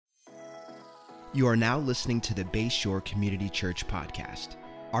You are now listening to the Bayshore Community Church podcast.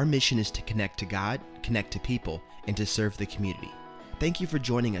 Our mission is to connect to God, connect to people, and to serve the community. Thank you for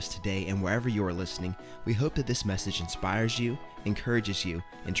joining us today, and wherever you are listening, we hope that this message inspires you, encourages you,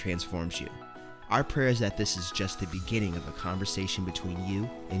 and transforms you. Our prayer is that this is just the beginning of a conversation between you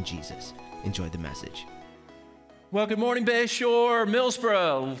and Jesus. Enjoy the message. Well, good morning, Bayshore,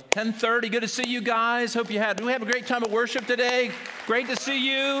 Millsboro, 10:30. Good to see you guys. We have a great time of worship today. Great to see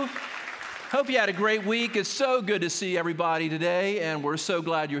you. Hope you had a great week. It's so good to see everybody today, and we're so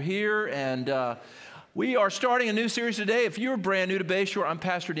glad you're here. And we are starting a new series today. If you're brand new to Bayshore, I'm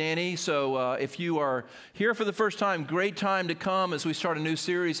Pastor Danny. So if you are here for the first time, great time to come as we start a new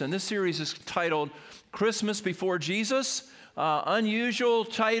series. And this series is titled Christmas Before Jesus. Unusual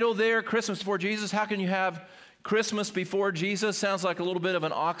title there, Christmas Before Jesus. How can you have Christmas before Jesus? Sounds like a little bit of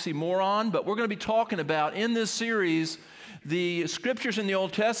an oxymoron, but we're going to be talking about in this series the scriptures in the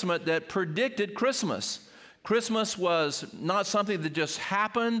Old Testament that predicted Christmas. Christmas was not something that just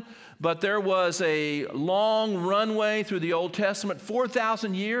happened, but there was a long runway through the Old Testament,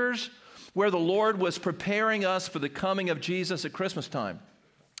 4,000 years, where the Lord was preparing us for the coming of Jesus at Christmas time.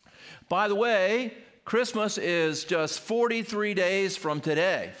 By the way, Christmas is just 43 days from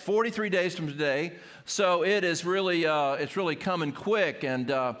today. 43 days from today. So it is really, it's really coming quick.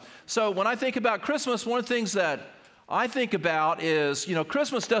 And so when I think about Christmas, one of the things that I think about is,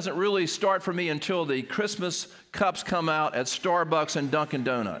 Christmas doesn't really start for me until the Christmas cups come out at Starbucks and Dunkin'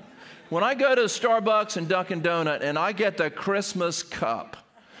 Donut. When I go to Starbucks and Dunkin' Donut and I get the Christmas cup,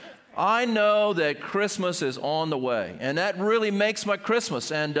 I know that Christmas is on the way. And that really makes my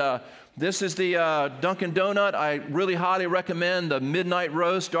Christmas. And this is the Dunkin' Donut. I really highly recommend the midnight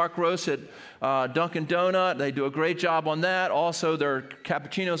roast, dark roast at Dunkin' Donut. They do a great job on that. Also, their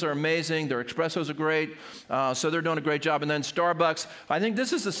cappuccinos are amazing. Their espressos are great. So they're doing a great job. And then Starbucks, I think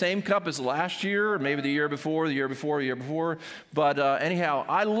this is the same cup as last year, or maybe the year before. But anyhow,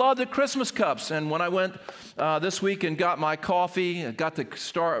 I love the Christmas cups. And when I went this week and got my coffee, got the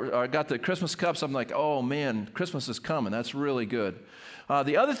Christmas cups, I'm like, oh man, Christmas is coming. That's really good.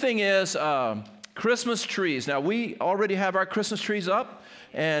 The other thing is Christmas trees. Now, we already have our Christmas trees up.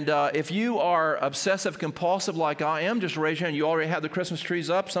 And if you are obsessive compulsive like I am, just raise your hand. You already have the Christmas trees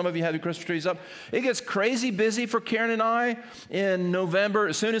up. Some of you have the Christmas trees up. It gets crazy busy for Karen and I in November.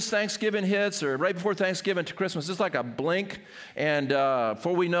 As soon as Thanksgiving hits, or right before Thanksgiving to Christmas, it's like a blink. And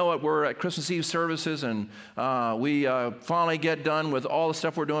before we know it, we're at Christmas Eve services, and we finally get done with all the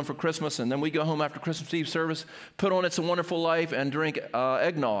stuff we're doing for Christmas. And then we go home after Christmas Eve service, put on It's a Wonderful Life, and drink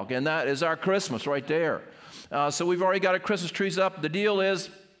eggnog. And that is our Christmas right there. So we've already got our Christmas trees up. The deal is,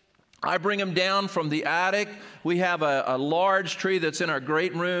 I bring them down from the attic. We have a large tree that's in our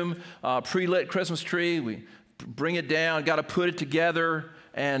great room, pre-lit Christmas tree. We bring it down, got to put it together.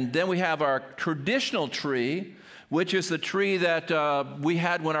 And then we have our traditional tree, which is the tree that we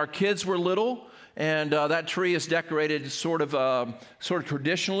had when our kids were little. And that tree is decorated sort of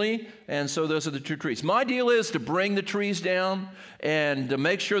traditionally, and so those are the two trees. My deal is to bring the trees down and to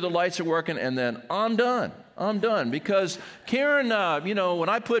make sure the lights are working, and then I'm done. Because Karen, when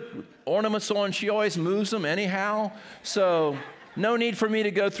I put ornaments on, she always moves them anyhow, so no need for me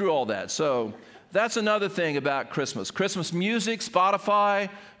to go through all that. So that's another thing about Christmas. Christmas music, Spotify,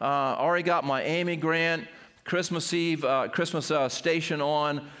 already got my Amy Grant Christmas Eve, Christmas station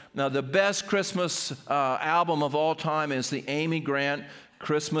on. Now, the best Christmas album of all time is the Amy Grant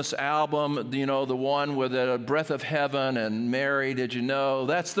Christmas album, the one with the Breath of Heaven and Mary, Did You Know?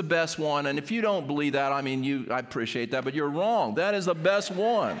 That's the best one. And if you don't believe that, I appreciate that, but you're wrong. That is the best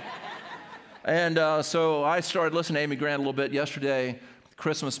one. And so I started listening to Amy Grant a little bit yesterday,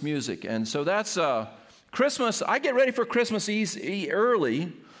 Christmas music. And so that's Christmas. I get ready for Christmas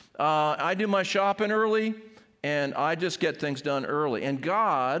early. I do my shopping early. And I just get things done early. And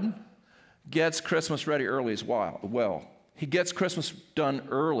God gets Christmas ready early as well. He gets Christmas done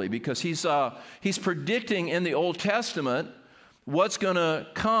early because he's predicting in the Old Testament what's going to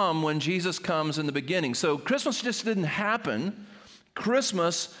come when Jesus comes in the beginning. So Christmas just didn't happen.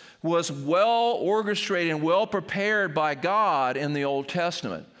 Christmas was well orchestrated and well prepared by God in the Old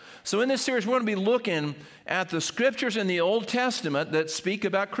Testament. So in this series, we're going to be looking at the scriptures in the Old Testament that speak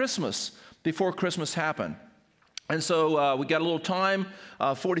about Christmas before Christmas happened. And so we got a little time,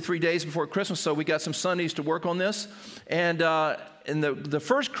 43 days before Christmas, so we got some Sundays to work on this. And the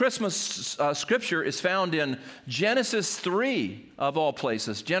first Christmas scripture is found in Genesis 3, of all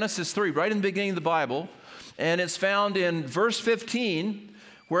places. Genesis 3, right in the beginning of the Bible. And it's found in verse 15,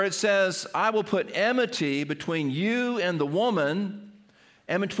 where it says, I will put enmity between you and the woman,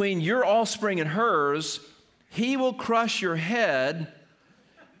 and between your offspring and hers. He will crush your head,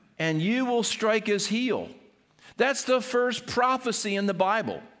 and you will strike his heel. That's the first prophecy in the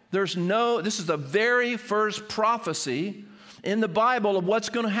Bible. This is the very first prophecy in the Bible of what's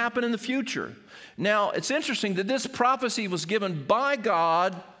going to happen in the future. Now, it's interesting that this prophecy was given by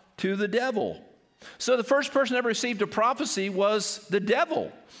God to the devil. So the first person ever received a prophecy was the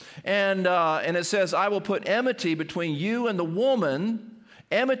devil. And it says, I will put enmity between you and the woman.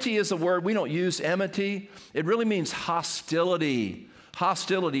 Enmity is a word, we don't use enmity. It really means hostility.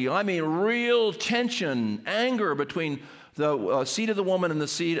 Hostility. I mean real tension, anger between the seed of the woman and the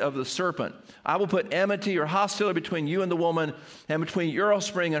seed of the serpent. I will put enmity or hostility between you and the woman, and between your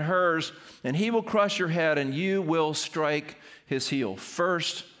offspring and hers, and he will crush your head, and you will strike his heel.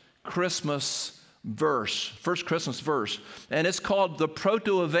 First Christmas verse, and it's called the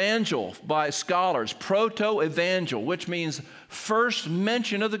proto-evangel by scholars. Proto-evangel, which means first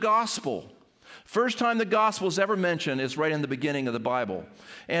mention of the gospel. First time the gospel is ever mentioned is right in the beginning of the Bible.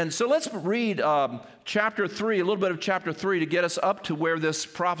 And so let's read chapter 3, a little bit of chapter 3 to get us up to where this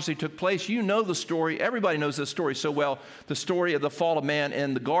prophecy took place. You know the story. Everybody knows this story so well, the story of the fall of man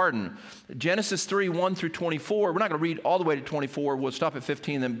in the garden. Genesis 3, 1 through 24. We're not going to read all the way to 24. We'll stop at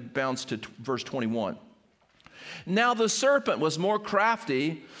 15 and then bounce to verse 21. Now the serpent was more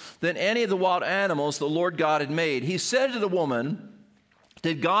crafty than any of the wild animals the Lord God had made. He said to the woman,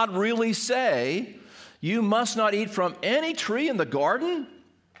 did God really say, you must not eat from any tree in the garden?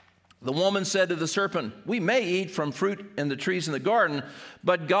 The woman said to the serpent, we may eat from fruit in the trees in the garden,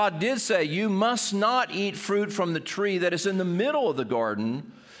 but God did say, you must not eat fruit from the tree that is in the middle of the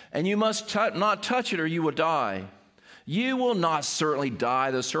garden, and you must not touch it or you will die. You will not certainly die,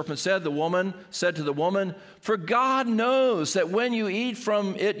 the serpent said. The woman said to the woman, for God knows that when you eat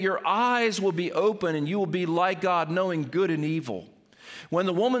from it, your eyes will be open and you will be like God, knowing good and evil. When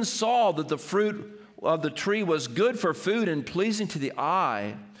the woman saw that the fruit of the tree was good for food and pleasing to the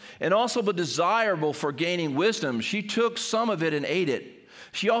eye, and also but desirable for gaining wisdom, she took some of it and ate it.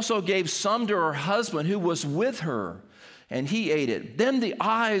 She also gave some to her husband who was with her, and he ate it. Then the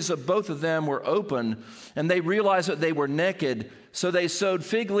eyes of both of them were open, and they realized that they were naked. So they sewed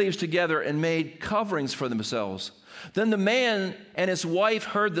fig leaves together and made coverings for themselves. Then the man and his wife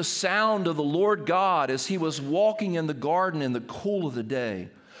heard the sound of the Lord God as he was walking in the garden in the cool of the day.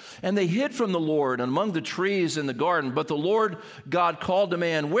 And they hid from the Lord among the trees in the garden. But the Lord God called the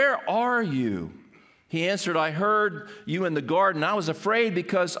man, where are you? He answered, I heard you in the garden. I was afraid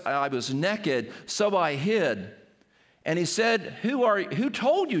because I was naked, so I hid. And he said, who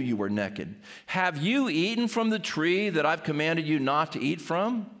told you you were naked? Have you eaten from the tree that I've commanded you not to eat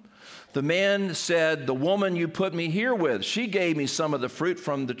from? The man said, the woman you put me here with, she gave me some of the fruit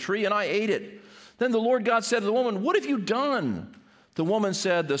from the tree and I ate it. Then the Lord God said to the woman, what have you done? The woman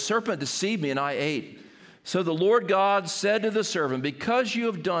said, the serpent deceived me and I ate. So the Lord God said to the serpent, because you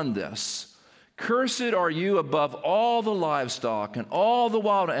have done this, cursed are you above all the livestock and all the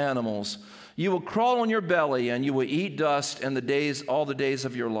wild animals. You will crawl on your belly and you will eat dust and all the days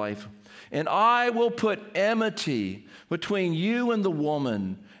of your life. And I will put enmity between you and the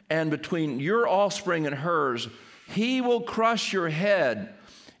woman, and between your offspring and hers. He will crush your head,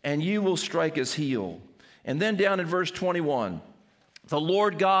 and you will strike his heel. And then down in verse 21, the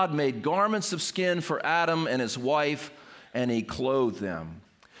Lord God made garments of skin for Adam and his wife, and he clothed them.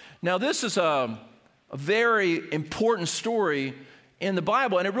 Now this is a very important story in the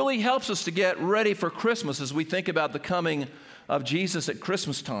Bible, and it really helps us to get ready for Christmas as we think about the coming of Jesus at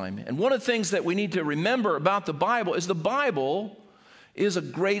Christmas time. And one of the things that we need to remember about the Bible is a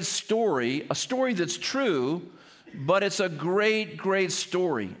great story, a story that's true, but it's a great, great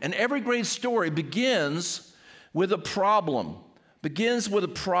story. And every great story begins with a problem.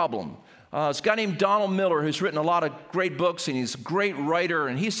 It's a guy named Donald Miller who's written a lot of great books, and he's a great writer,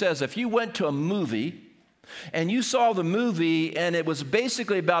 and he says if you went to a movie and you saw the movie and it was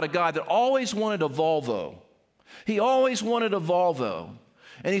basically about a guy that always wanted a Volvo. He always wanted a Volvo.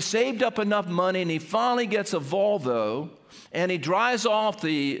 And he saved up enough money and he finally gets a Volvo, and he drives off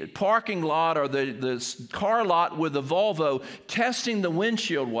the parking lot or the car lot with the Volvo, testing the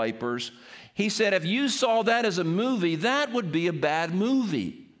windshield wipers. He said, if you saw that as a movie, that would be a bad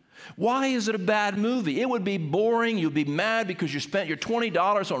movie. Why is it a bad movie? It would be boring. You'd be mad because you spent your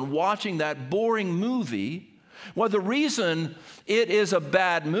 $20 on watching that boring movie. Well, the reason it is a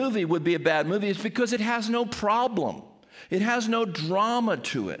bad movie would be a bad movie is because it has no problem. It has no drama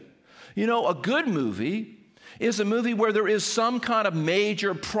to it. You know, a good movie is a movie where there is some kind of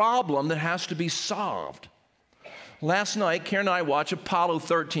major problem that has to be solved. Last night, Karen and I watched Apollo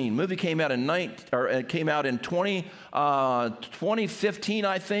 13. The movie came out in 2015,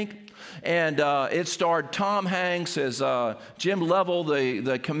 I think. And it starred Tom Hanks as Jim Lovell,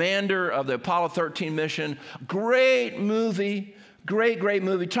 the commander of the Apollo 13 mission. Great movie. Great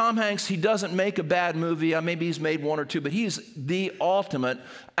movie. Tom Hanks, he doesn't make a bad movie. Maybe he's made one or two, but he's the ultimate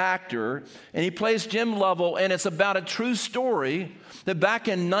actor. And he plays Jim Lovell, and it's about a true story that back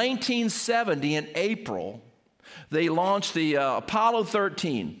in 1970, in April, they launched the Apollo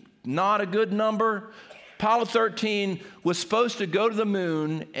 13. Not a good number. Apollo 13 was supposed to go to the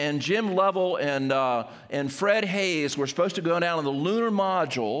moon, and Jim Lovell and Fred Hayes were supposed to go down on the lunar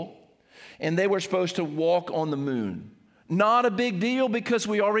module, and they were supposed to walk on the moon. Not a big deal because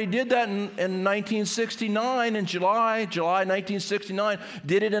we already did that in 1969, in July 1969,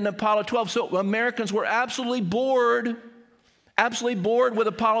 did it in Apollo 12. So Americans were absolutely bored with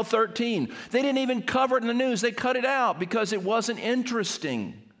Apollo 13. They didn't even cover it in the news. They cut it out because it wasn't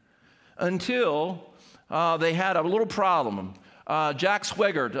interesting until they had a little problem. Jack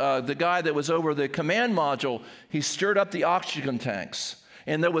Swigert, the guy that was over the command module, he stirred up the oxygen tanks.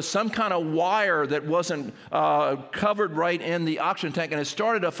 And there was some kind of wire that wasn't covered right in the oxygen tank, and it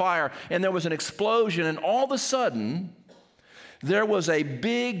started a fire, and there was an explosion, and all of a sudden, there was a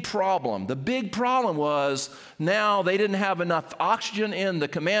big problem. The big problem was now they didn't have enough oxygen in the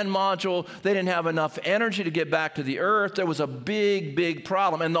command module. They didn't have enough energy to get back to the Earth. There was a big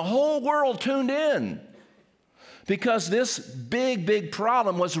problem, and the whole world tuned in because this big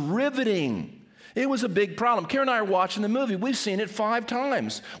problem was riveting. It was a big problem. Karen and I are watching the movie. We've seen it 5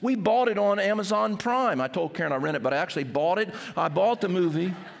 times. We bought it on Amazon Prime. I told Karen I rent it, but I actually bought it. I bought the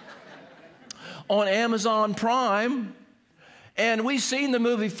movie on Amazon Prime, and we've seen the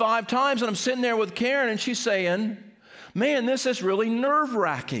movie 5 times, and I'm sitting there with Karen, and she's saying, man, this is really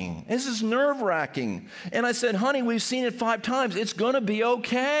nerve-wracking. This is nerve-wracking. And I said, honey, we've seen it 5 times. It's going to be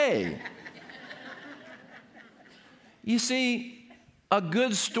okay. You see, a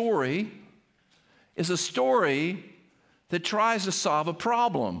good story is a story that tries to solve a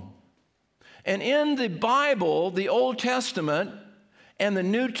problem. And in the Bible, the Old Testament and the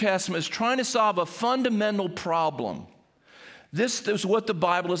New Testament is trying to solve a fundamental problem. This is what the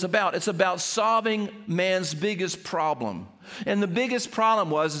Bible is about. It's about solving man's biggest problem. And the biggest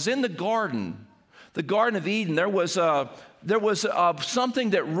problem is in the Garden of Eden, there was something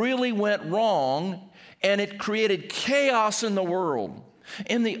that really went wrong, and it created chaos in the world.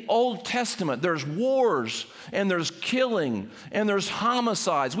 In the Old Testament, there's wars, and there's killing, and there's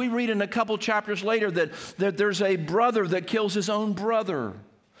homicides. We read in a couple chapters later that there's a brother that kills his own brother.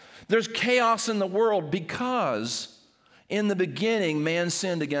 There's chaos in the world because in the beginning, man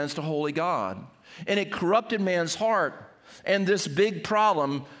sinned against a holy God, and it corrupted man's heart, and this big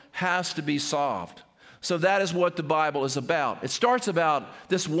problem has to be solved. So that is what the Bible is about. It starts about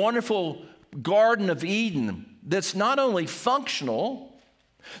this wonderful Garden of Eden that's not only functional,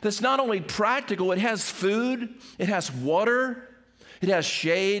 that's not only practical, it has food, it has water, it has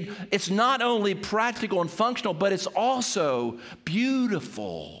shade. It's not only practical and functional, but it's also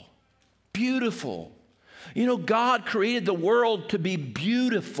beautiful. Beautiful. You know, God created the world to be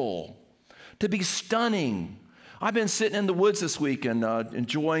beautiful, to be stunning. I've been sitting in the woods this week and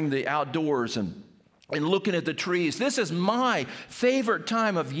enjoying the outdoors and looking at the trees. This is my favorite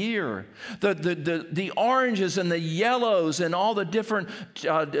time of year. The oranges and the yellows and all the different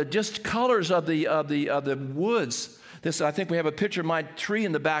just colors of the woods. I think we have a picture of my tree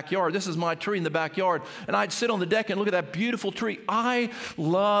in the backyard. This is my tree in the backyard. And I'd sit on the deck and look at that beautiful tree. I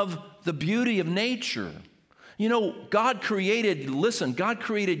love the beauty of nature. You know, God created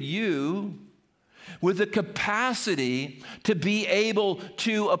you with the capacity to be able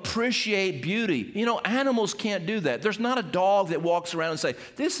to appreciate beauty. You know, animals can't do that. There's not a dog that walks around and say,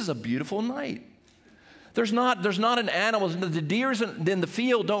 this is a beautiful night. There's not an animal. The deers in the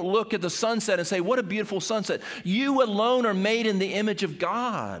field don't look at the sunset and say, what a beautiful sunset. You alone are made in the image of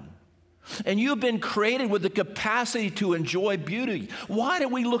God. And you've been created with the capacity to enjoy beauty. Why do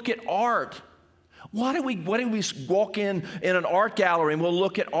we look at art? Why do we walk in an art gallery and we'll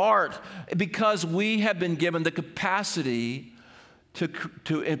look at art? Because we have been given the capacity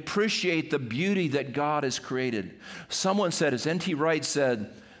to appreciate the beauty that God has created. Someone said, as N.T. Wright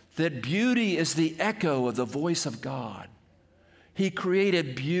said, that beauty is the echo of the voice of God. He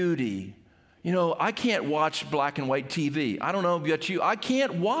created beauty. You know, I can't watch black and white TV. I don't know about you. I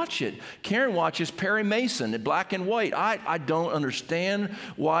can't watch it. Karen watches Perry Mason in black and white. I don't understand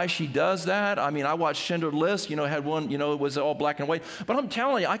why she does that. I mean, I watched Schindler's List, had one, it was all black and white. But I'm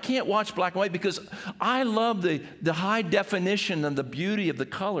telling you, I can't watch black and white because I love the high definition and the beauty of the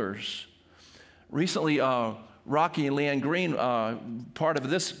colors. Recently, Rocky and Leanne Green, part of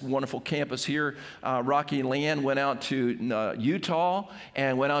this wonderful campus here, Rocky and Leanne went out to Utah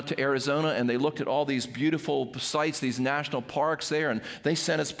and went out to Arizona, and they looked at all these beautiful sites, these national parks there, and they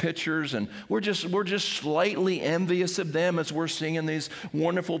sent us pictures, and we're just slightly envious of them as we're seeing these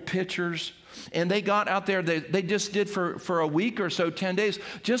wonderful pictures. And they got out there, they just did for a week or so, 10 days,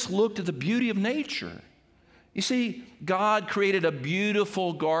 just looked at the beauty of nature. You see, God created a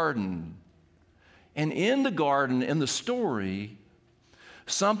beautiful garden. And in the garden, in the story,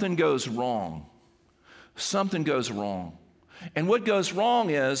 something goes wrong. Something goes wrong. And what goes wrong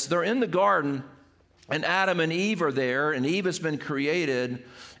is they're in the garden, and Adam and Eve are there, and Eve has been created,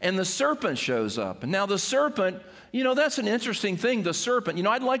 and the serpent shows up. And now the serpent, that's an interesting thing, the serpent.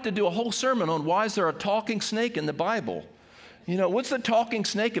 I'd like to do a whole sermon on why is there a talking snake in the Bible. What's the talking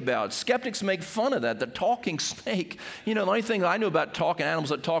snake about? Skeptics make fun of that, the talking snake. The only thing I knew about talking animals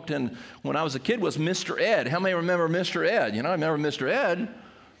that talked in when I was a kid was Mr. Ed. How many remember Mr. Ed? I remember Mr. Ed.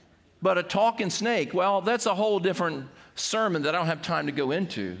 But a talking snake, well, that's a whole different sermon that I don't have time to go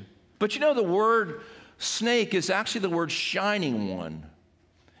into. But the word snake is actually the word shining one.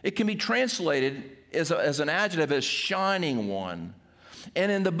 It can be translated as an adjective as shining one.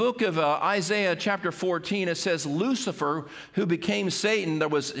 And in the book of Isaiah chapter 14, it says Lucifer, who became Satan, there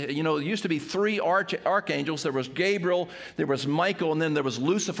was, it used to be three archangels. There was Gabriel, there was Michael, and then there was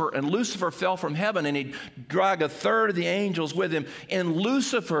Lucifer. And Lucifer fell from heaven, and he dragged a third of the angels with him. And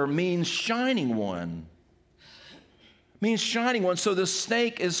Lucifer means shining one. Means shining one. So the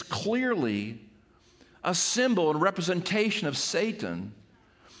snake is clearly a symbol and representation of Satan.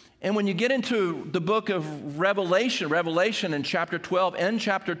 And when you get into the book of Revelation in chapter 12 and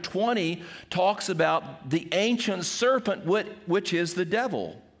chapter 20 talks about the ancient serpent, which is the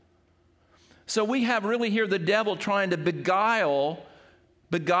devil. So we have really here the devil trying to beguile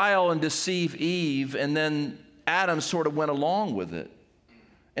and deceive Eve, and then Adam sort of went along with it.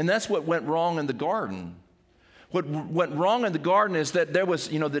 And that's what went wrong in the garden. What went wrong in the garden is that there was,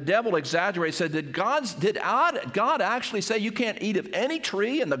 the devil exaggerated, said, did God actually say you can't eat of any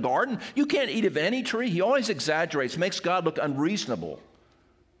tree in the garden? You can't eat of any tree? He always exaggerates, makes God look unreasonable.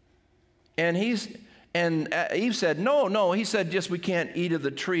 And Eve said, no. He said, just we can't eat of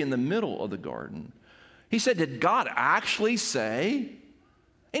the tree in the middle of the garden. He said, did God actually say?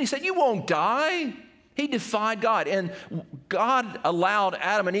 And he said, you won't die. He defied God, and God allowed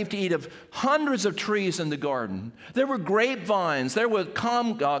Adam and Eve to eat of hundreds of trees in the garden. There were grapevines, there were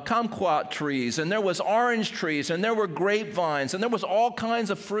kumquat trees, and there was orange trees, and there were grapevines, and there was all kinds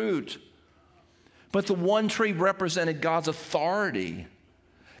of fruit. But the one tree represented God's authority.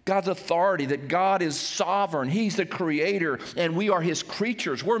 God's authority, that God is sovereign. He's the creator, and we are his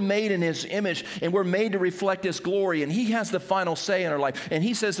creatures. We're made in his image, and we're made to reflect his glory, and he has the final say in our life. And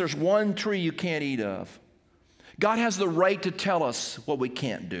he says there's one tree you can't eat of. God has the right to tell us what we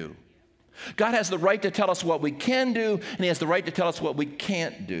can't do. God has the right to tell us what we can do, and he has the right to tell us what we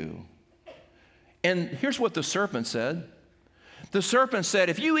can't do. And here's what the serpent said. The serpent said,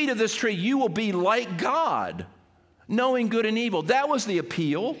 if you eat of this tree, you will be like God, knowing good and evil. That was the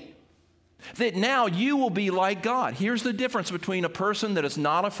appeal, that now you will be like God. Here's the difference between a person that is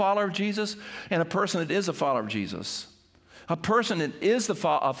not a follower of Jesus and a person that is a follower of Jesus. A person that is a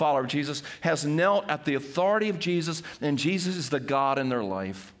follower of Jesus has knelt at the authority of Jesus, and Jesus is the God in their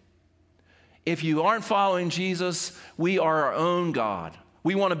life. If you aren't following Jesus, we are our own God.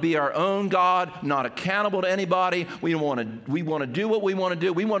 We want to be our own God, not accountable to anybody. We want to do what we want to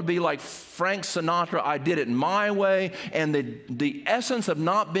do. We want to be like Frank Sinatra, I did it my way. And the essence of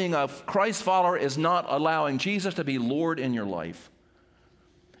not being a Christ follower is not allowing Jesus to be Lord in your life.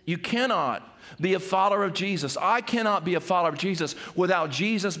 You cannot be a follower of Jesus. I cannot be a follower of Jesus without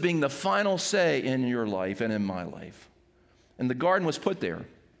Jesus being the final say in your life and in my life. And the garden was put there,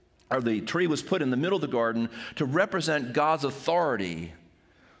 or the tree was put in the middle of the garden to represent God's authority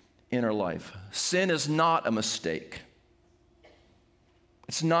in our life. Sin is not a mistake.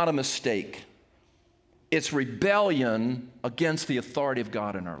 It's not a mistake. It's rebellion against the authority of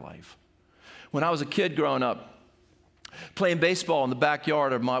God in our life. When I was a kid growing up, playing baseball in the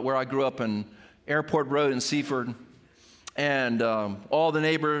backyard of where I grew up in Airport Road in Seaford, and all the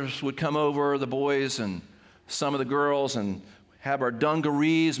neighbors would come over, the boys and some of the girls, and have our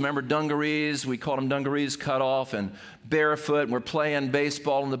dungarees. Remember dungarees? We called them dungarees, cut off, and barefoot, and we're playing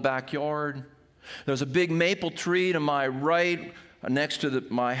baseball in the backyard. There's a big maple tree to my right next to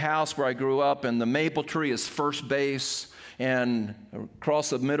my house where I grew up, and the maple tree is first base, and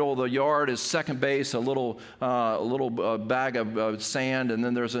across the middle of the yard is second base, a little bag of sand, and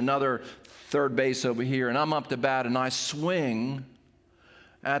then there's another third base over here, and I'm up to bat, and I swing,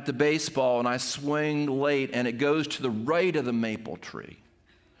 at the baseball, and I swing late, and it goes to the right of the maple tree.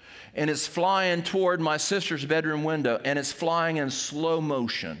 And it's flying toward my sister's bedroom window, and it's flying in slow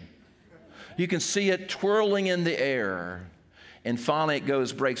motion. You can see it twirling in the air. And finally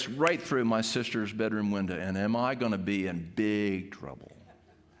it breaks right through my sister's bedroom window. And am I going to be in big trouble?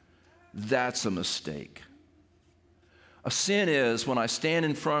 That's a mistake. A sin is when I stand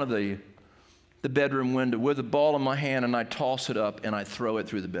in front of the bedroom window with a ball in my hand and I toss it up and I throw it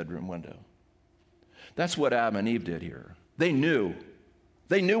through the bedroom window. That's what Adam and Eve did here. They knew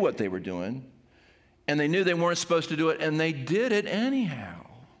what they were doing, and they knew they weren't supposed to do it, and they did it anyhow.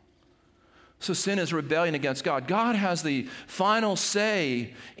 So sin is rebellion against God. God has the final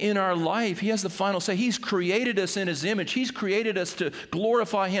say in our life. He has the final say. He's created us in His image. He's created us to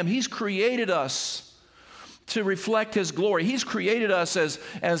glorify Him. He's created us to reflect His glory. He's created us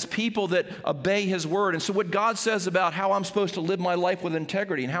as people that obey His word. And so what God says about how I'm supposed to live my life with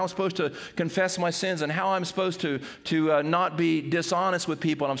integrity, and how I'm supposed to confess my sins, and how I'm supposed to not be dishonest with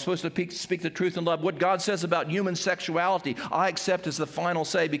people, and I'm supposed to speak the truth in love, what God says about human sexuality, I accept as the final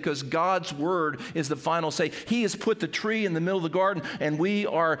say, because God's word is the final say. He has put the tree in the middle of the garden, and we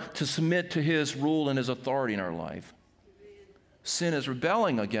are to submit to His rule and His authority in our life. Sin is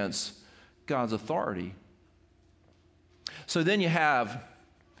rebelling against God's authority. So then you have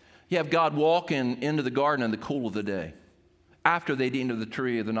God walking into the garden in the cool of the day after they'd eaten of the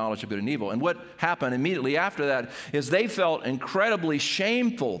tree of the knowledge of good and evil. And what happened immediately after that is they felt incredibly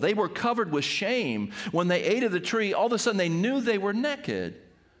shameful. They were covered with shame. When they ate of the tree, all of a sudden they knew they were naked.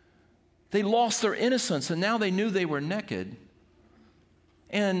 They lost their innocence, and now they knew they were naked.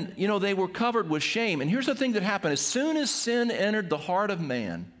 And, they were covered with shame. And here's the thing that happened. As soon as sin entered the heart of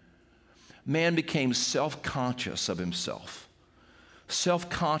man, man became self-conscious of himself.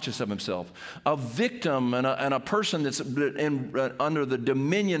 Self-conscious of himself. A victim and a person that's under the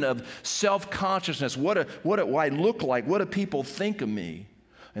dominion of self-consciousness. What do I look like? What do people think of me?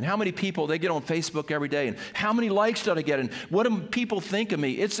 And how many people, they get on Facebook every day, and how many likes did I get? And what do people think of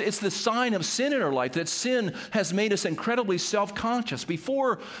me? It's the sign of sin in our life, that sin has made us incredibly self-conscious.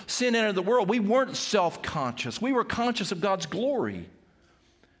 Before sin entered the world, we weren't self-conscious. We were conscious of God's glory.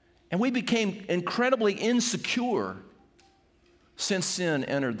 And we became incredibly insecure since sin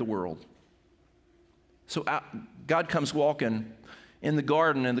entered the world. So God comes walking in the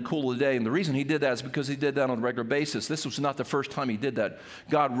garden in the cool of the day, and the reason He did that is because He did that on a regular basis. This was not the first time He did that.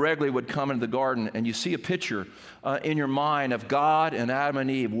 God regularly would come into the garden, and you see a picture in your mind of God and Adam and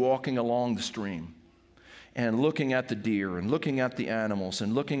Eve walking along the stream, and looking at the deer, and looking at the animals,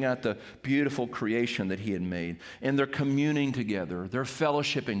 and looking at the beautiful creation that He had made. And they're communing together. They're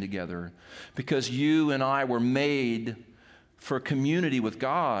fellowshipping together, because you and I were made for community with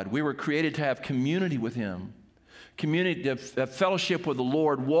God. We were created to have community with Him. Community, to have fellowship with the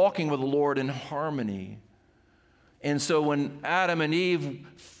Lord, walking with the Lord in harmony. And so when Adam and Eve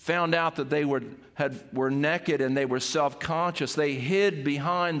found out that they were naked and they were self-conscious, they hid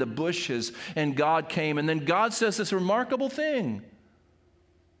behind the bushes, and God came. And then God says this remarkable thing.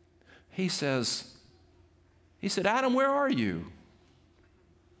 He said, Adam, where are you?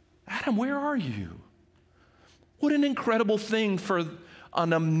 Adam, where are you? What an incredible thing for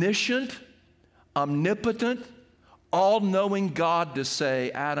an omniscient, omnipotent, all-knowing God to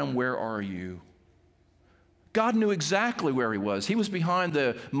say, Adam, where are you? God knew exactly where He was. He was behind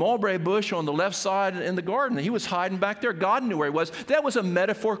the mulberry bush on the left side in the garden. He was hiding back there. God knew where He was. That was a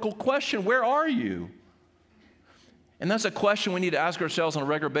metaphorical question. Where are you? And that's a question we need to ask ourselves on a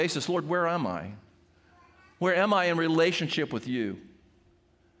regular basis. Lord, where am I? Where am I in relationship with You?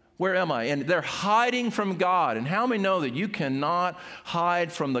 Where am I? And they're hiding from God. And how many know that you cannot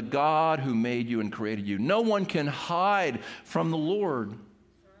hide from the God who made you and created you? No one can hide from the Lord.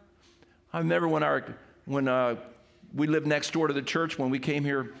 I remember when we lived next door to the church, when we came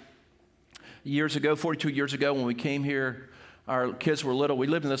here years ago, 42 years ago, when we came here, our kids were little. We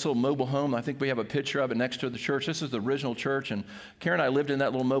lived in this little mobile home. I think we have a picture of it next to the church. This is the original church. And Karen and I lived in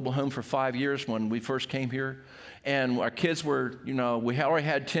that little mobile home for 5 years when we first came here. And our kids were, we already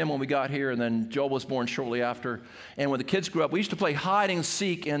had Tim when we got here, and then Joel was born shortly after. And when the kids grew up, we used to play hide and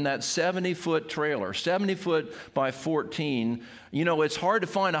seek in that 70-foot trailer, 70 foot by 14. It's hard to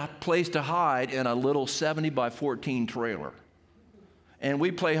find a place to hide in a little 70 by 14 trailer. And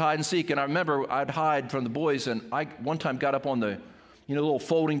we play hide and seek. And I remember I'd hide from the boys, and I one time got up on the, little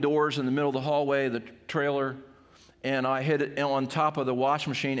folding doors in the middle of the hallway of the trailer, and I hid it on top of the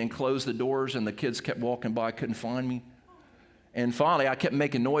washing machine and closed the doors, and the kids kept walking by, couldn't find me. And finally, I kept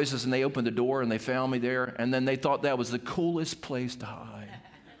making noises, and they opened the door, and they found me there, and then they thought that was the coolest place to hide.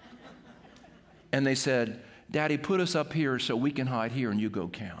 And they said, Daddy, put us up here so we can hide here and you go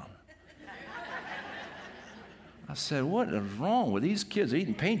count. I said, what is wrong with these kids? They're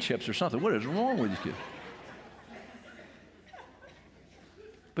eating paint chips or something. What is wrong with these kids?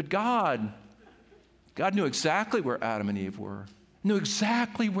 But God knew exactly where Adam and Eve were, knew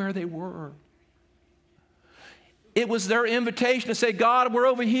exactly where they were. It was their invitation to say, God, we're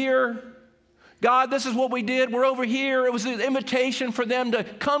over here. God, this is what we did. We're over here. It was an invitation for them to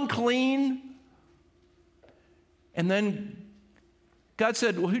come clean. And then God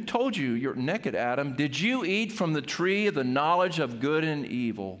said, well, who told you you're naked, Adam? Did you eat from the tree of the knowledge of good and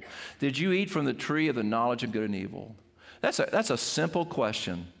evil? Did you eat from the tree of the knowledge of good and evil? That's a simple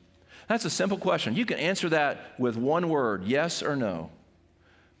question. That's a simple question. You can answer that with one word, yes or no.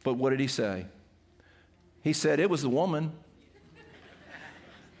 But what did he say? He said, it was the woman.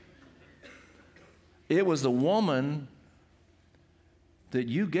 It was the woman that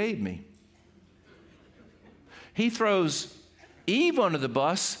you gave me. He throws Eve under the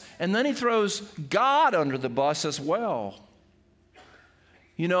bus, and then he throws God under the bus as well.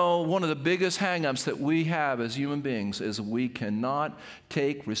 You know, one of the biggest hang-ups that we have as human beings is we cannot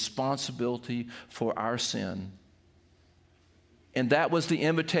take responsibility for our sin. And that was the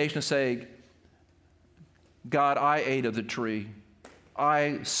invitation to say, God, I ate of the tree.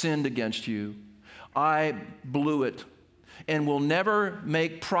 I sinned against you. I blew it. And we'll never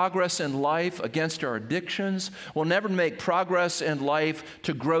make progress in life against our addictions. We'll never make progress in life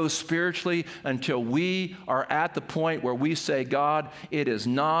to grow spiritually until we are at the point where we say, God, it is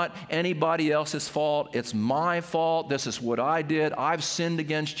not anybody else's fault. It's my fault. This is what I did. I've sinned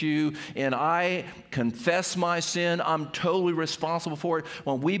against you, and I confess my sin. I'm totally responsible for it.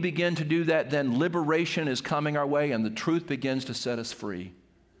 When we begin to do that, then liberation is coming our way, and the truth begins to set us free.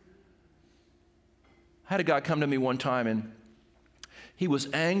 I had a guy come to me one time, and he was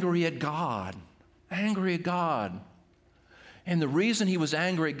angry at God, angry at God. And the reason he was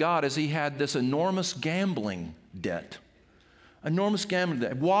angry at God is he had this enormous gambling debt, enormous gambling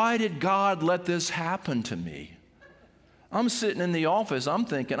debt. Why did God let this happen to me? I'm sitting in the office, I'm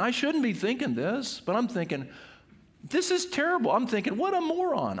thinking, I shouldn't be thinking this, but I'm thinking, this is terrible. I'm thinking, what a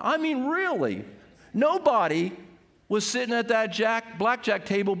moron. I mean, really, nobody was sitting at that blackjack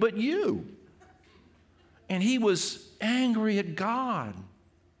table but you. And he was angry at God.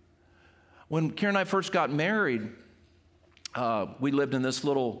 When Karen and I first got married, we lived in this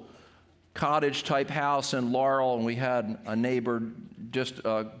little cottage-type house in Laurel, and we had a neighbor just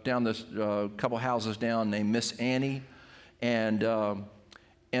down this couple houses down named Miss Annie.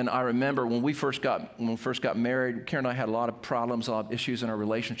 And I remember when we first got married, Karen and I had a lot of problems, a lot of issues in our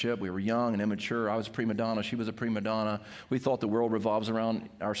relationship. We were young and immature. I was a prima donna. She was a prima donna. We thought the world revolves around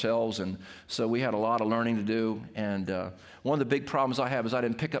ourselves, and so we had a lot of learning to do. And one of the big problems I have is I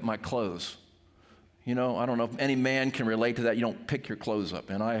didn't pick up my clothes. You know, I don't know if any man can relate to that. You don't pick your clothes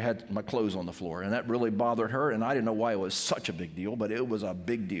up. And I had my clothes on the floor, and that really bothered her, and I didn't know why it was such a big deal, but it was a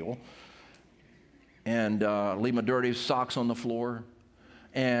big deal. And leave my dirty socks on the floor.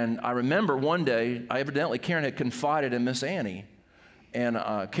 And I remember one day, Karen had confided in Miss Annie. And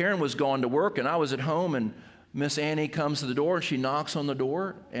Karen was going to work, and I was at home, and Miss Annie comes to the door, and she knocks on the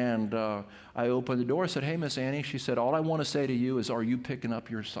door. And I opened the door. I said, hey, Miss Annie. She said, all I want to say to you is, are you picking up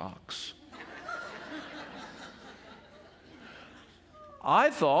your socks? I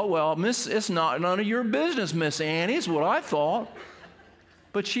thought, well, it's not none of your business, Miss Annie, is what I thought.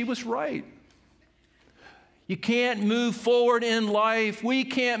 But she was right. You can't move forward in life. We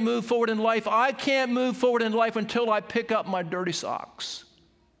can't move forward in life. I can't move forward in life until I pick up my dirty socks.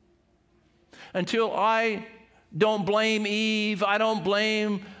 Until I don't blame Eve. I don't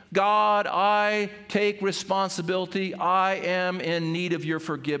blame God. I take responsibility. I am in need of your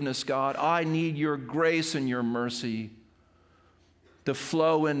forgiveness, God. I need your grace and your mercy to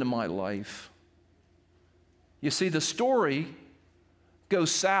flow into my life. You see, the story goes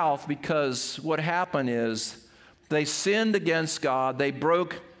south because what happened is they sinned against God. They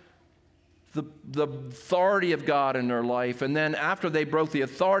broke the authority of God in their life. And then after they broke the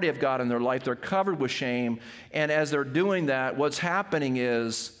authority of God in their life, they're covered with shame. And as they're doing that, what's happening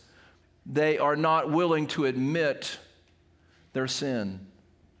is they are not willing to admit their sin.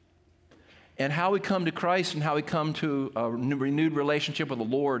 And how we come to Christ and how we come to a renewed relationship with the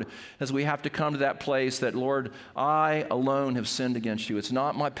Lord is we have to come to that place that, Lord, I alone have sinned against you. It's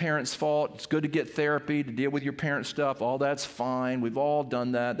not my parents' fault. It's good to get therapy, to deal with your parents' stuff. All that's fine. We've all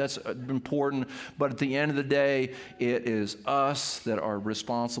done that. That's important. But at the end of the day, it is us that are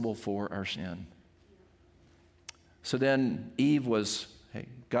responsible for our sin. So then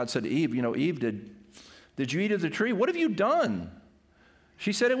God said to Eve, Eve, did you eat of the tree? What have you done?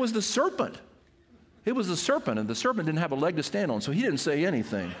 She said it was the serpent. It was the serpent, and the serpent didn't have a leg to stand on, so he didn't say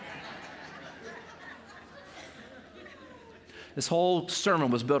anything. This whole sermon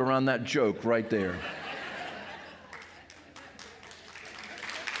was built around that joke right there.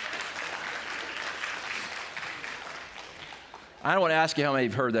 I don't want to ask you how many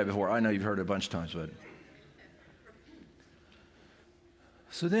of you have heard that before. I know you've heard it a bunch of times, but.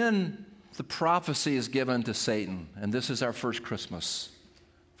 So then the prophecy is given to Satan, and this is our first Christmas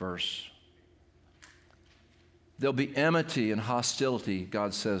verse. There'll be enmity and hostility,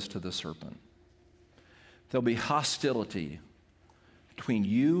 God says to the serpent. There'll be hostility between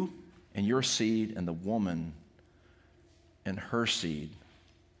you and your seed and the woman and her seed.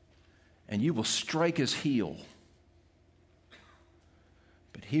 And you will strike his heel,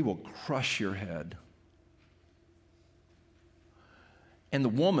 but he will crush your head. And the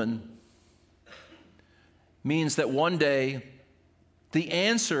woman means that one day the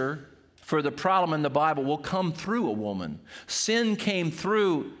answer for the problem in the Bible will come through a woman. Sin came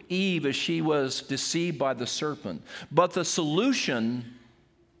through Eve as she was deceived by the serpent. But the solution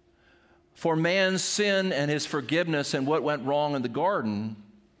for man's sin and his forgiveness and what went wrong in the garden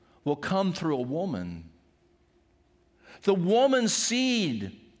will come through a woman. The woman's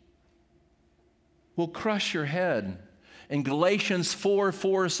seed will crush your head. And Galatians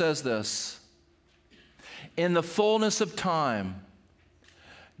 4:4 says this, in the fullness of time,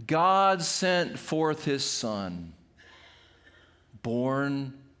 God sent forth his Son,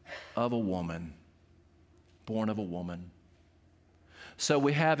 born of a woman. Born of a woman. So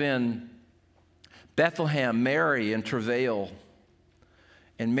we have in Bethlehem, Mary in travail,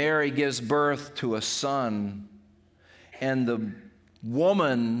 and Mary gives birth to a son, and the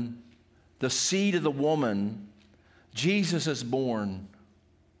woman, the seed of the woman, Jesus is born.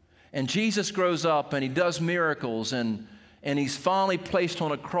 And Jesus grows up and he does miracles and he's finally placed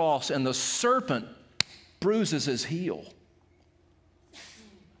on a cross and the serpent bruises his heel.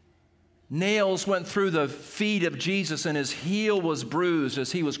 Nails went through the feet of Jesus and his heel was bruised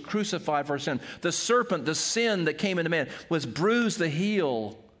as he was crucified for sin. The serpent, the sin that came into man, was bruised the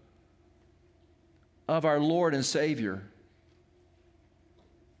heel of our Lord and Savior.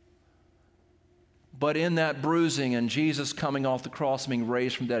 But in that bruising and Jesus coming off the cross, being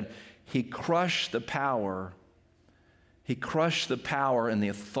raised from the dead, he crushed the power. He crushed the power and the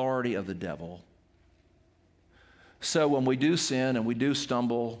authority of the devil. So when we do sin and we do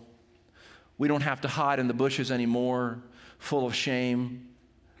stumble, we don't have to hide in the bushes anymore, full of shame.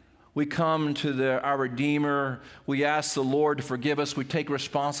 We come to our Redeemer. We ask the Lord to forgive us. We take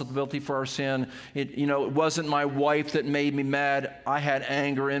responsibility for our sin. It wasn't my wife that made me mad. I had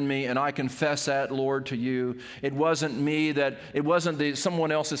anger in me, and I confess that, Lord, to you. It wasn't me it wasn't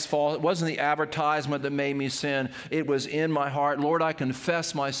someone else's fault. It wasn't the advertisement that made me sin. It was in my heart. Lord, I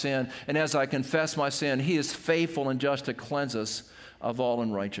confess my sin, and as I confess my sin, he is faithful and just to cleanse us of all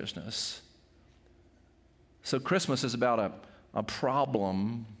unrighteousness. So Christmas is about a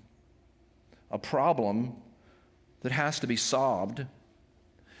problem that has to be solved.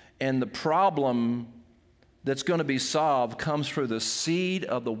 And the problem that's going to be solved comes through the seed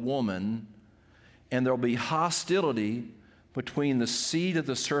of the woman, and there'll be hostility between the seed of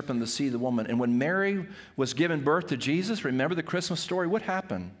the serpent and the seed of the woman. And when Mary was given birth to Jesus, remember the Christmas story? What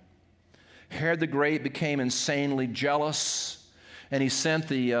happened? Herod the Great became insanely jealous, and he sent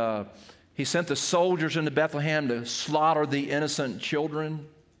the soldiers into Bethlehem to slaughter the innocent children.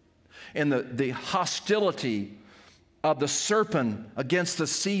 And the hostility of the serpent against the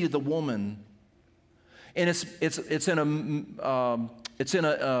seed of the woman, and it's in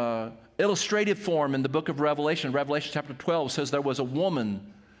a illustrative form in the book of Revelation. Revelation chapter 12 says there was a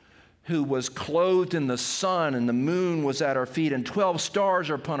woman who was clothed in the sun, and the moon was at her feet, and 12 stars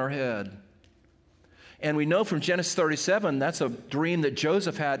are upon her head. And we know from Genesis 37 that's a dream that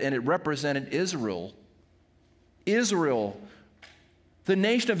Joseph had, and it represented Israel. Israel. The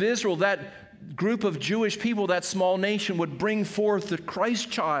nation of Israel, that group of Jewish people, that small nation, would bring forth the Christ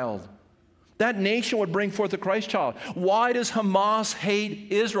child. That nation would bring forth the Christ child. Why does Hamas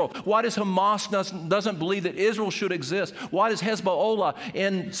hate Israel? Why does Hamas doesn't believe that Israel should exist? Why does Hezbollah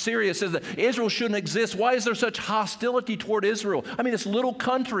in Syria says that Israel shouldn't exist? Why is there such hostility toward Israel? I mean, this little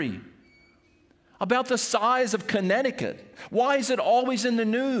country, about the size of Connecticut. Why is it always in the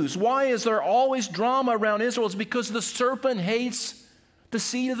news? Why is there always drama around Israel? It's because the serpent hates the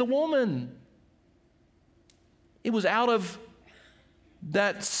seed of the woman. It was out of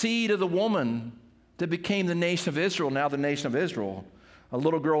that seed of the woman that became the nation of Israel, now the nation of Israel. A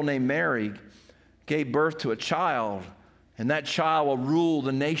little girl named Mary gave birth to a child, and that child will rule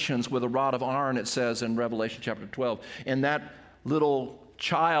the nations with a rod of iron, it says in Revelation chapter 12. And that little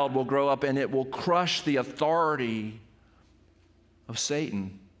child will grow up and it will crush the authority of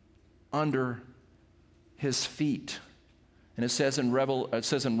Satan under his feet. And it says in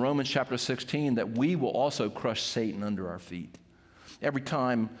Romans chapter 16 that we will also crush Satan under our feet. Every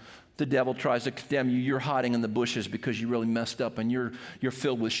time the devil tries to condemn you, you're hiding in the bushes because you really messed up and you're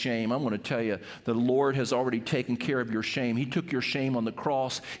filled with shame. I want to tell you, the Lord has already taken care of your shame. He took your shame on the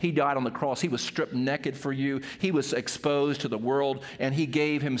cross. He died on the cross. He was stripped naked for you. He was exposed to the world, and he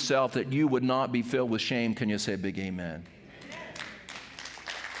gave himself that you would not be filled with shame. Can you say a big amen?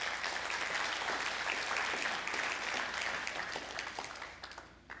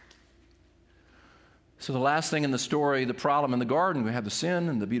 So the last thing in the story, the problem in the garden, we have the sin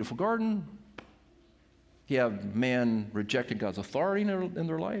in the beautiful garden. You have man rejecting God's authority in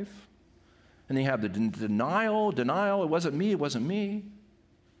their life. And then you have the denial, it wasn't me.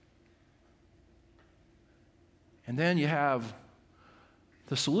 And then you have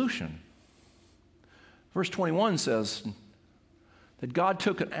the solution. Verse 21 says that God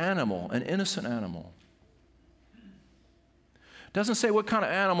took an animal, an innocent animal. It doesn't say what kind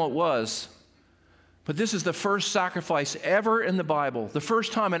of animal it was. But this is the first sacrifice ever in the Bible, the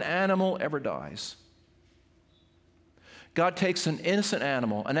first time an animal ever dies. God takes an innocent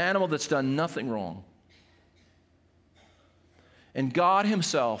animal, an animal that's done nothing wrong, and God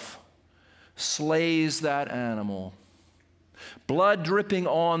himself slays that animal, blood dripping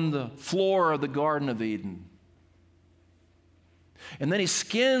on the floor of the Garden of Eden. And then he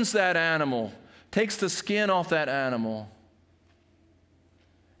skins that animal, takes the skin off that animal,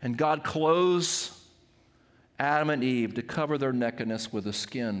 and God clothes Adam and Eve to cover their nakedness with the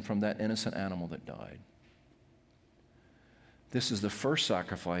skin from that innocent animal that died. This is the first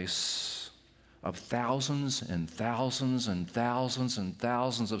sacrifice of thousands and thousands and thousands and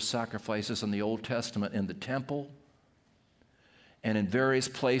thousands of sacrifices in the Old Testament in the temple and in various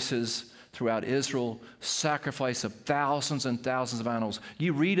places throughout Israel, sacrifice of thousands and thousands of animals.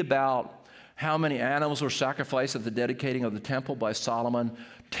 You read about how many animals were sacrificed at the dedicating of the temple by Solomon.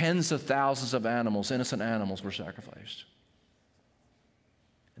 Tens of thousands of animals, innocent animals, were sacrificed.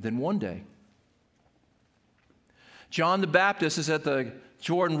 And then one day, John the Baptist is at the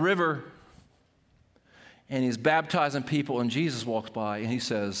Jordan River, and he's baptizing people, and Jesus walks by, and he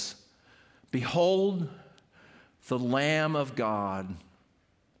says, "Behold, the Lamb of God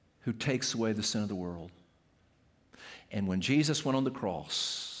who takes away the sin of the world." And when Jesus went on the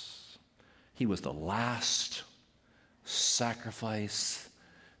cross, he was the last sacrifice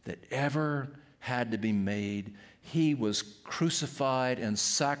that ever had to be made. He was crucified and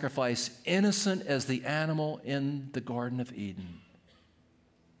sacrificed, innocent as the animal in the Garden of Eden.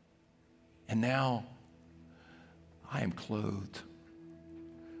 And now I am clothed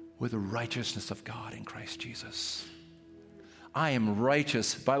with the righteousness of God in Christ Jesus. I am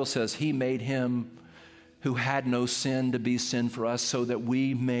righteous. The Bible says he made him who had no sin to be sin for us so that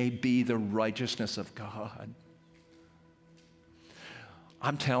we may be the righteousness of God.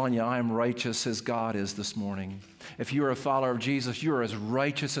 I'm telling you, I am righteous as God is this morning. If you're a follower of Jesus, you're as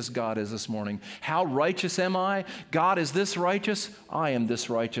righteous as God is this morning. How righteous am I? God is this righteous. I am this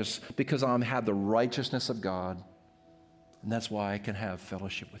righteous because I have the righteousness of God. And that's why I can have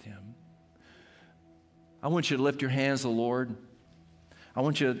fellowship with him. I want you to lift your hands to the Lord. I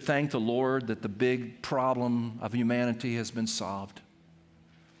want you to thank the Lord that the big problem of humanity has been solved.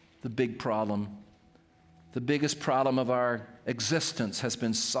 The big problem. The biggest problem of our existence has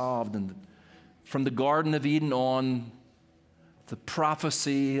been solved. And from the Garden of Eden on, the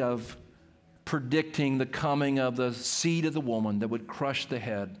prophecy of predicting the coming of the seed of the woman that would crush the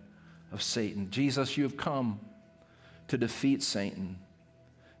head of Satan. Jesus, you have come to defeat Satan.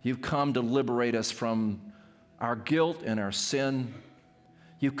 You've come to liberate us from our guilt and our sin.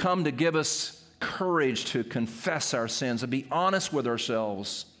 You've come to give us courage to confess our sins and be honest with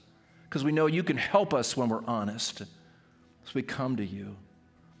ourselves, because we know you can help us when we're honest. So we come to you,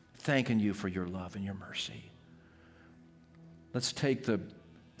 thanking you for your love and your mercy. Let's take the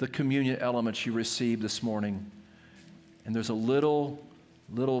communion elements you received this morning. And there's a little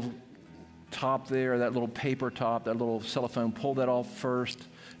top there, that little paper top, that little cellophane. Pull that off first.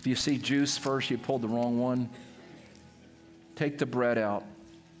 If you see juice first, you pulled the wrong one. Take the bread out.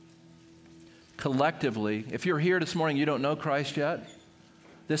 Collectively, if you're here this morning, you don't know Christ yet,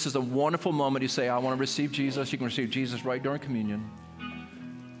 this is a wonderful moment. You say, I want to receive Jesus. You can receive Jesus right during communion.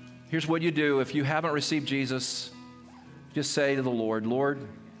 Here's what you do. If you haven't received Jesus, just say to the Lord, Lord,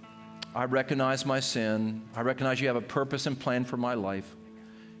 I recognize my sin. I recognize you have a purpose and plan for my life.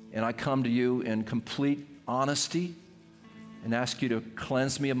 And I come to you in complete honesty and ask you to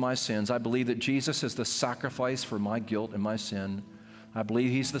cleanse me of my sins. I believe that Jesus is the sacrifice for my guilt and my sin. I believe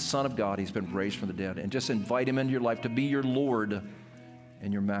he's the Son of God. He's been raised from the dead. And just invite him into your life to be your Lord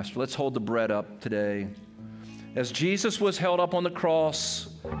and your master. Let's hold the bread up today. As Jesus was held up on the cross,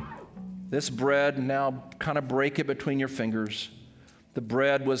 this bread, now kind of break it between your fingers. The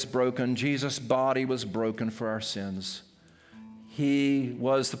bread was broken. Jesus' body was broken for our sins. He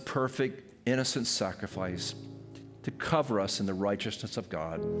was the perfect, innocent sacrifice to cover us in the righteousness of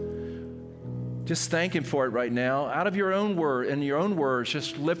God. Just thank him for it right now. Out of your own word, in your own words,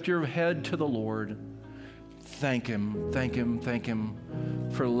 just lift your head to the Lord. Thank him, thank him, thank him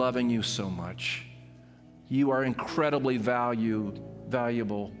for loving you so much. You are incredibly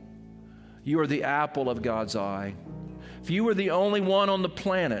valuable. You are the apple of God's eye. If you were the only one on the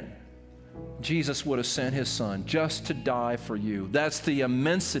planet, Jesus would have sent his son just to die for you. That's the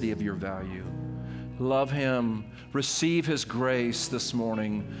immensity of your value. Love him. Receive his grace this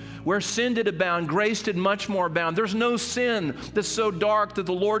morning. Where sin did abound, grace did much more abound. There's no sin that's so dark that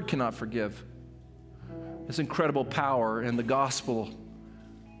the Lord cannot forgive. There's incredible power in the gospel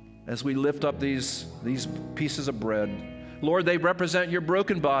as we lift up these pieces of bread. Lord, they represent your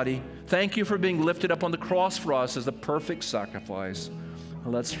broken body. Thank you for being lifted up on the cross for us as the perfect sacrifice.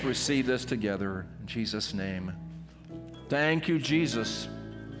 Let's receive this together in Jesus' name. Thank you, Jesus,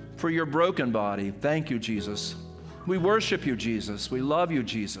 for your broken body. Thank you, Jesus. We worship you, Jesus. We love you,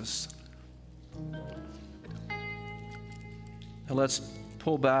 Jesus. Now let's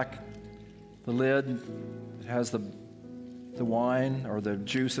pull back the lid. It has the wine or the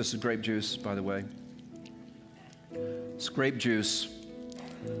juice. This is grape juice, by the way. It's grape juice.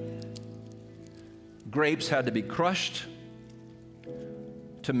 Grapes had to be crushed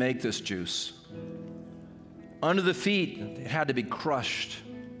to make this juice. Under the feet, it had to be crushed.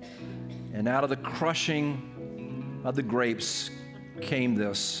 And out of the crushing of the grapes came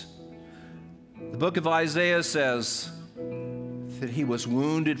this. The book of Isaiah says that he was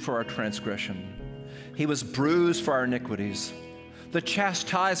wounded for our transgression. He was bruised for our iniquities. The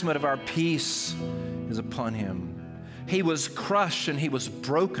chastisement of our peace is upon him. He was crushed and he was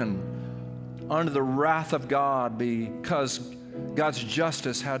broken under the wrath of God because God's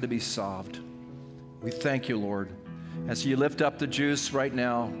justice had to be solved. We thank you, Lord. As you lift up the juice right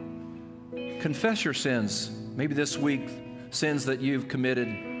now, confess your sins. Maybe this week, sins that you've committed.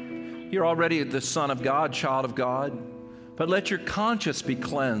 You're already the Son of God, child of God. But let your conscience be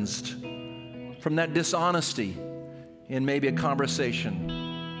cleansed from that dishonesty in maybe a conversation.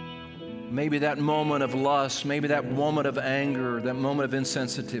 Maybe that moment of lust, maybe that moment of anger, that moment of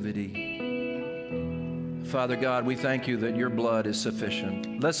insensitivity. Father God, we thank you that your blood is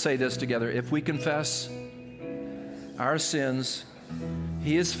sufficient. Let's say this together. If we confess our sins,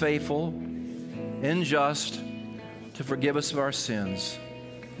 he is faithful and just to forgive us of our sins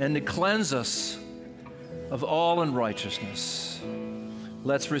and to cleanse us of all unrighteousness.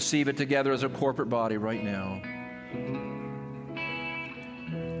 Let's receive it together as a corporate body right now.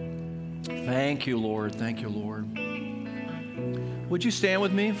 Thank you, Lord. Thank you, Lord. Would you stand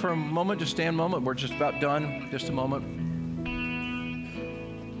with me for a moment? Just stand a moment. We're just about done. Just a moment.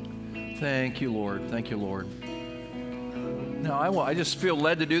 Thank you, Lord. Thank you, Lord. Now, I just feel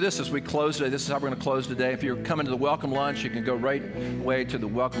led to do this as we close today. This is how we're going to close today. If you're coming to the welcome lunch, you can go right away to the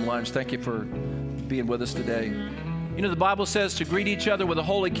welcome lunch. Thank you for being with us today. You know, the Bible says to greet each other with a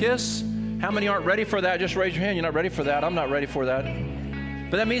holy kiss. How many aren't ready for that? Just raise your hand. You're not ready for that. I'm not ready for that.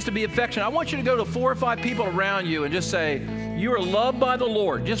 But that means to be affectionate. I want you to go to 4 or 5 people around you and just say, you are loved by the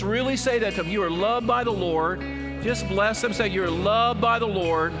Lord. Just really say that to them. You are loved by the Lord. Just bless them. Say, you're loved by the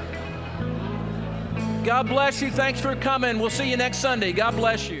Lord. God bless you. Thanks for coming. We'll see you next Sunday. God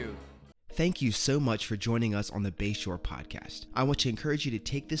bless you. Thank you so much for joining us on the Bayshore Podcast. I want to encourage you to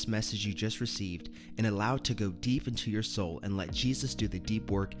take this message you just received and allow it to go deep into your soul and let Jesus do the deep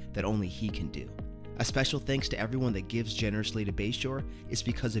work that only he can do. A special thanks to everyone that gives generously to Bayshore. It's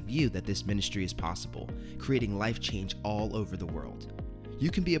because of you that this ministry is possible, creating life change all over the world. You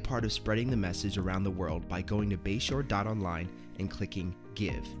can be a part of spreading the message around the world by going to bayshore.online and clicking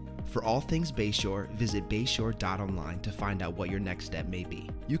Give. For all things Bayshore, visit bayshore.online to find out what your next step may be.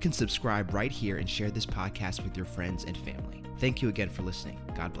 You can subscribe right here and share this podcast with your friends and family. Thank you again for listening.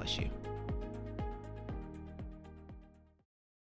 God bless you.